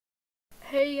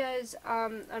Hey guys,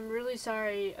 I'm really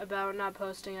sorry about not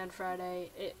posting on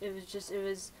Friday. It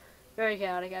was very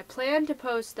chaotic. I planned to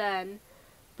post then,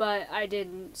 but I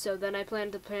didn't. So then I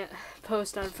planned to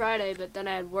post on Friday, but then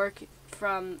I had work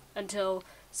from until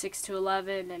 6 to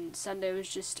 11, and Sunday was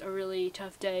just a really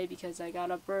tough day because I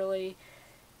got up early.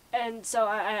 And so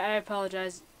I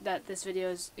apologize that this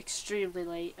video is extremely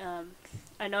late.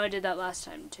 I know I did that last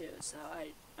time too, so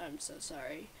I'm so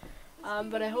sorry.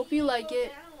 But I hope you like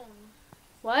it.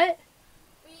 What?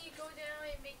 We go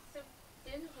down and make some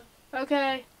dinner.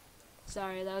 Okay.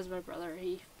 Sorry, that was my brother.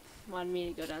 He wanted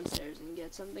me to go downstairs and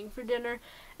get something for dinner.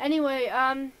 Anyway,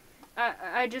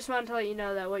 I just wanted to let you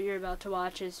know that what you're about to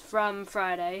watch is from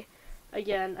Friday.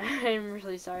 Again, I'm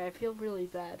really sorry. I feel really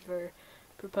bad for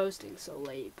posting so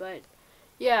late, but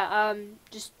yeah,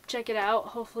 just check it out.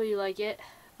 Hopefully you like it.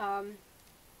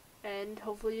 And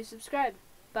hopefully you subscribe.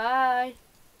 Bye.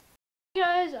 Hey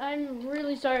guys, I'm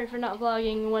really sorry for not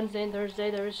vlogging Wednesday and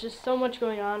Thursday. There was just so much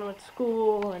going on with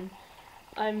school, and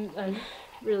I'm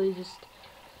really just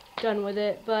done with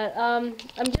it. But I'm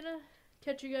gonna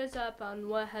catch you guys up on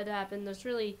what had happened. There's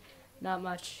really not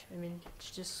much. I mean,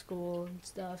 it's just school and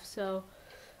stuff. So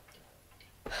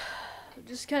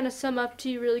just kind of sum up to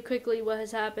you really quickly what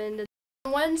has happened.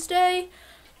 On Wednesday,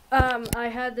 I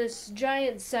had this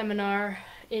giant seminar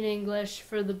in English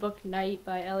for the book Night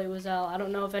by Elie Wiesel. I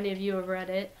don't know if any of you have read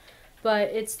it, but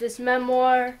it's this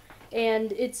memoir,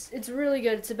 and it's really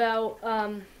good. It's about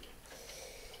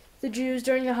the Jews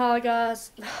during the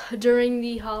Holocaust,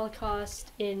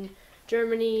 in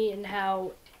Germany, and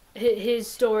how his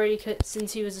story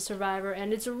since he was a survivor.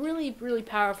 And it's a really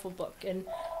powerful book, and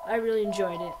I really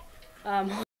enjoyed it.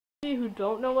 Who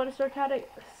don't know what a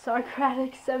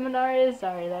Socratic seminar is,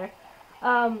 sorry there.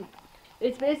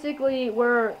 It's basically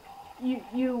where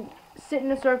you sit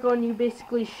in a circle and you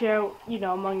basically share,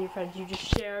 among your friends.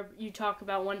 You talk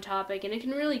about one topic, and it can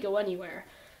really go anywhere.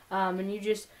 And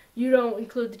you don't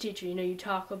include the teacher. You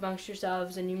talk amongst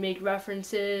yourselves and you make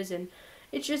references, and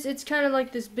it's kind of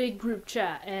like this big group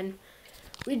chat. And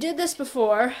we did this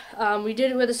before. We did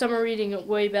it with a summer reading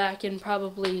way back in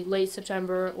probably late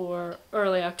September or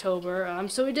early October.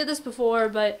 So we did this before,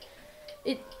 but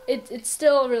it's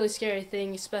still a really scary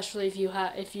thing, especially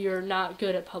if you're not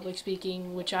good at public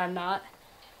speaking, which I'm not.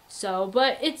 So,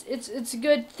 but it's a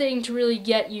good thing to really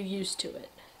get you used to it.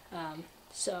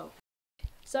 So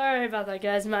sorry about that,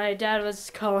 guys. My dad was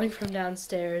calling from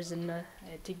downstairs, and I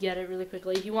had to get it really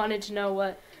quickly. He wanted to know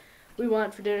what we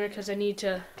want for dinner because I need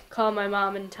to call my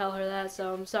mom and tell her that.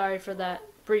 So I'm sorry for that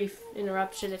brief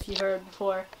interruption if you heard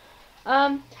before.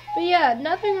 But yeah,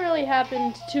 nothing really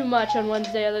happened too much on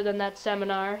Wednesday other than that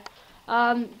seminar.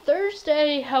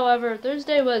 Thursday, however,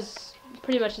 Thursday was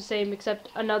pretty much the same except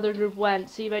another group went.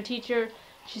 See, my teacher,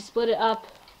 she split it up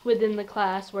within the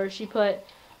class where she put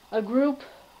a group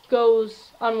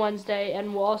goes on Wednesday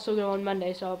and will also go on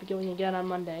Monday, so I'll be going again on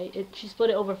Monday. She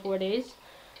split it over 4 days.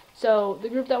 So the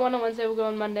group that went on Wednesday will go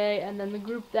on Monday, and then the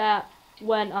group that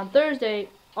went on Thursday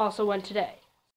also went today.